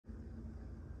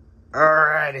All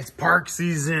right, it's park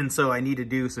season, so I need to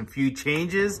do some few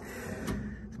changes.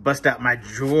 Bust out my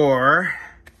drawer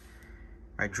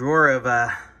of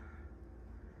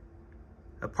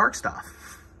park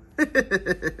stuff. All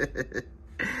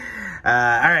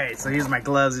right, so here's my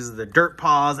gloves. These are the Dirt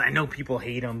Paws. I know people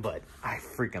hate them, but I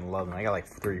freaking love them. I got like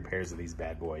 3 pairs of these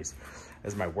bad boys.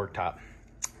 This is my work top.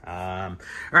 All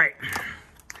right,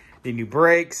 need new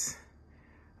brakes.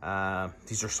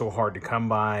 These are so hard to come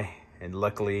by. And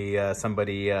luckily,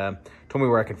 somebody told me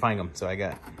where I could find them. So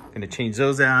gonna change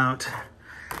those out.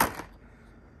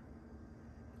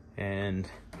 And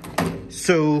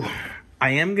so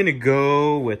I am gonna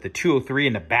go with the 203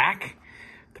 in the back.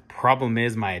 The problem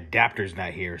is my adapter's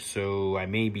not here. So I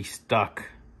may be stuck.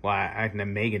 Well, I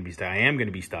may gonna be stuck. I am gonna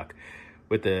be stuck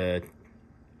with the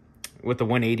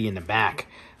 180 in the back.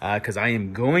 Cause I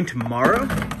am going tomorrow.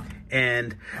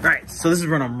 And all right, so this is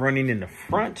what I'm running in the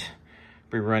front.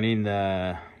 Be running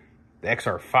the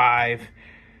XR5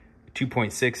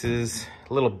 2.6s,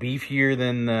 a little beefier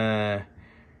than the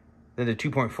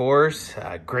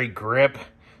 2.4s. Great grip.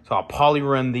 So I'll poly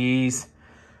run these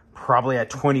probably at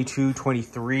 22,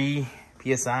 23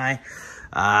 PSI.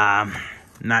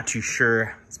 Not too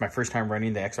sure. It's my first time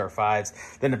running the XR5s.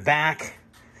 Then the back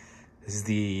is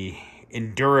the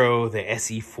Enduro, the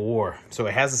SE4. So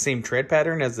it has the same tread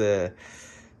pattern as an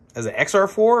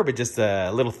XR4, but just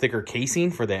a little thicker casing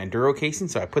for the Enduro casing.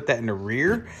 So I put that in the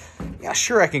rear. Yeah,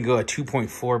 sure I can go a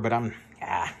 2.4, but I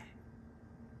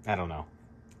don't know.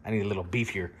 I need a little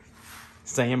beefier.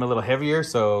 So I am a little heavier,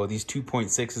 so these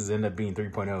 2.6s end up being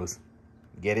 3.0s.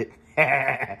 Get it?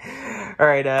 All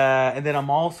right, and then I'm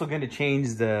also going to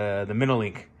change the middle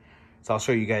link. So I'll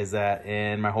show you guys that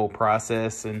and my whole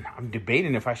process. And I'm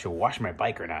debating if I should wash my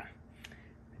bike or not.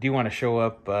 Do you want to show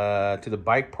up to the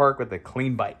bike park with a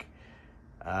clean bike?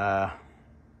 I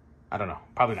don't know.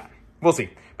 Probably not. We'll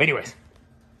see. But anyways,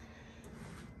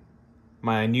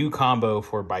 my new combo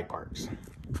for bike parks.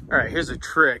 All right, here's a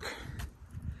trick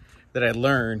that I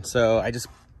learned. So I just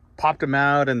popped them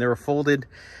out and they were folded.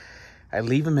 I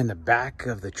leave them in the back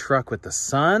of the truck with the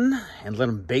sun and let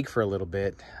them bake for a little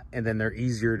bit. And then they're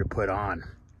easier to put on.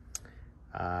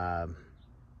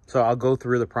 So I'll go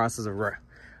through the process of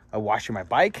washing my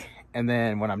bike, and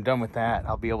then when I'm done with that,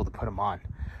 I'll be able to put them on.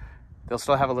 They'll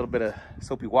still have a little bit of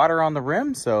soapy water on the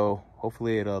rim, so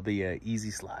hopefully it'll be an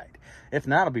easy slide. If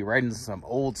not, I'll be riding some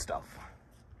old stuff.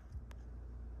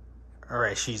 All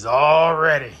right, she's all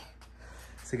ready.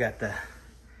 So got the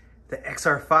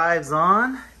XR5s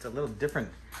on. It's a little different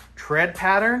tread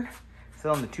pattern.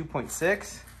 Still on the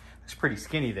 2.6. It's pretty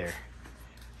skinny there.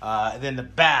 And then the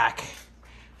back,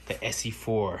 the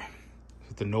SE4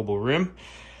 with the Noble rim.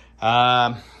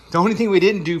 The only thing we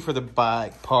didn't do for the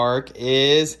bike park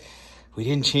is we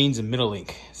didn't change the middle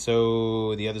link.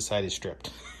 So the other side is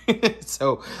stripped.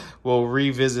 So we'll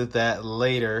revisit that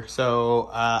later. So,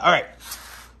 all right,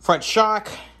 front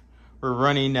shock, we're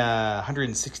running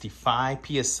 165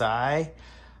 PSI.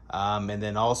 And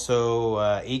then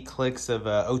also 8 clicks of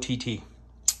OTT.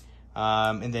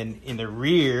 And then in the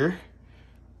rear,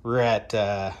 we're at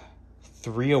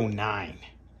 309.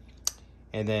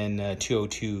 And then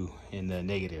 202 in the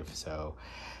negative. So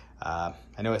I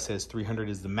know it says 300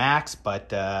 is the max, but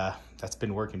that's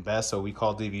been working best. So we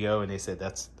called DVO and they said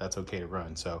that's okay to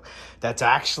run. So that's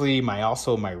actually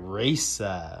also my race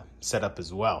setup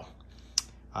as well.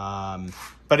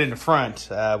 But in the front,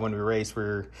 when we race,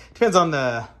 depends on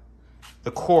the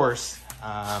course.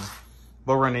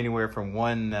 We'll run anywhere from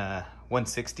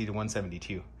 160 to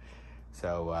 172.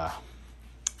 So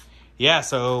yeah,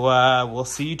 so we'll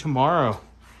see you tomorrow.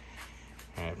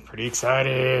 I'm pretty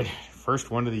excited. First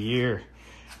one of the year.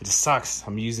 It just sucks.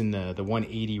 I'm using the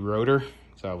 180 rotor.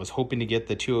 So I was hoping to get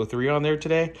the 203 on there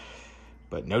today,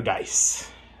 but no dice.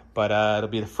 But it'll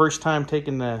be the first time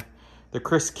taking the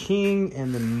Chris King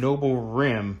and the Noble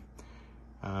rim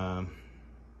out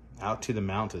to the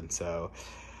mountain. So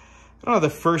I don't know, the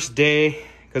first day,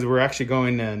 because we're actually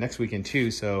going next weekend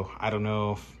too. So I don't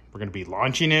know if we're going to be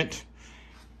launching it.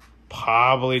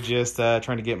 Probably just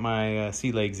trying to get my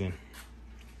sea legs in.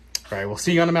 All right, we'll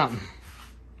see you on the mountain.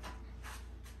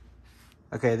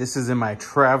 Okay, this is in my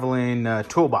traveling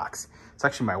toolbox. It's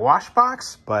actually my wash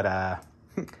box, but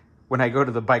when I go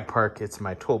to the bike park, it's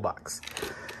my toolbox.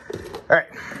 All right,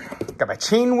 got my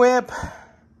chain whip,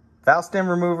 valve stem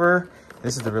remover.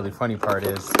 This is the really funny part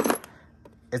is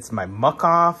it's my muck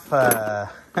off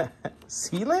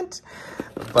sealant,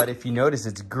 but if you notice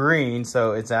it's green,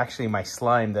 so it's actually my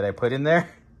slime that I put in there.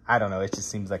 I don't know, it just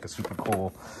seems like a super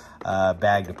cool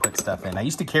bag to put stuff in. I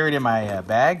used to carry it in my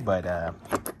bag, but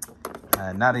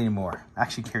not anymore. I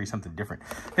actually carry something different.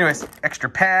 Anyways, extra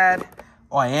pad,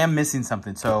 Oh, I am missing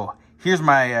something. So here's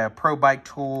my Pro Bike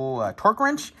Tool torque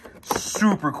wrench.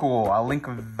 Super cool. I'll link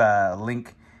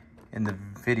in the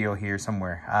video here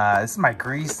somewhere. This is my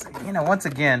grease. You know, once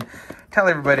again, tell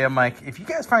everybody, I'm like, if you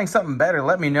guys find something better,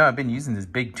 let me know. I've been using this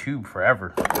big tube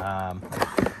forever.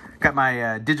 Got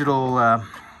my digital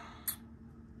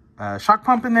shock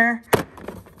pump in there.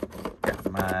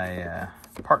 Got my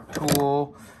Park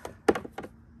Tool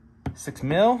 6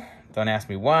 mil. Don't ask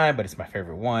me why, but it's my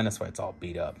favorite one. That's why it's all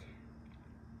beat up.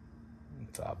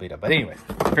 It's all beat up. But anyways,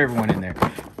 favorite one in there.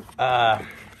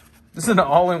 This is an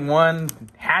all-in-one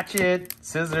hatchet,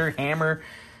 scissor, hammer.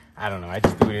 I don't know. I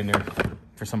just threw it in there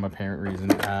for some apparent reason.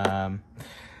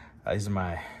 These are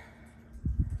my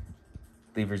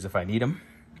levers if I need them.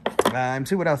 And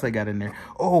see what else I got in there.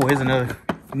 Oh, here's another.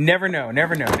 Never know,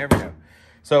 never know, never know.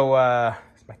 So,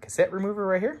 it's my cassette remover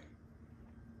right here.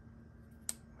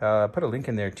 Put a link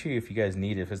in there too if you guys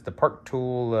need it. If it's the Park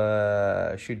Tool,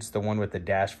 it's the one with the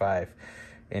Dash 5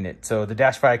 in it. So the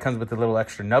Dash 5 comes with a little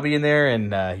extra nubby in there,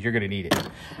 and you're gonna need it.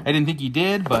 I didn't think you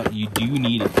did, but you do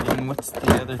need it. And what's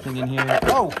the other thing in here?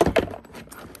 Oh,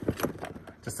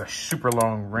 just a super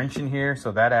long wrench in here.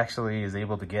 So that actually is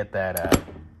able to get that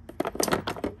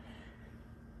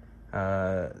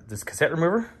this cassette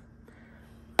remover,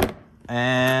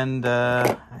 and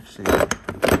actually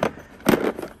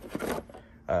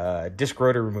disc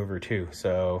rotor remover too.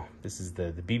 So this is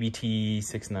the BBT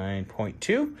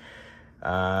 69.2.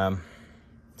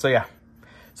 So yeah,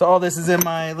 so all this is in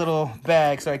my little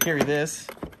bag, so I carry this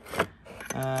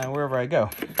wherever I go.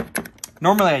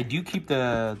 Normally I do keep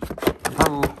the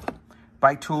Pro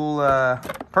Bike Tool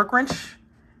torque wrench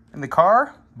in the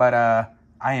car, but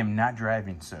I am not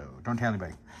driving, so don't tell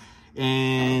anybody.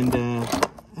 And I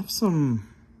have some,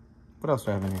 what else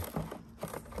do I have in here?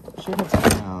 Should have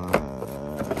some,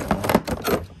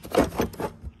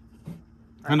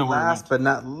 and last but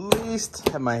not least,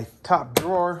 have my top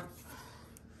drawer.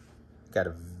 Got a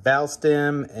valve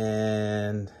stem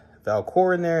and valve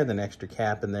core in there, then extra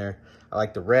cap in there. I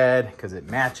like the red because it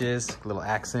matches, a little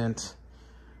accent.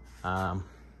 All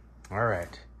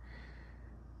right,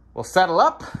 we'll settle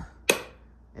up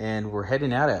and we're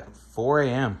heading out at 4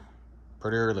 a.m.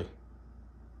 pretty early.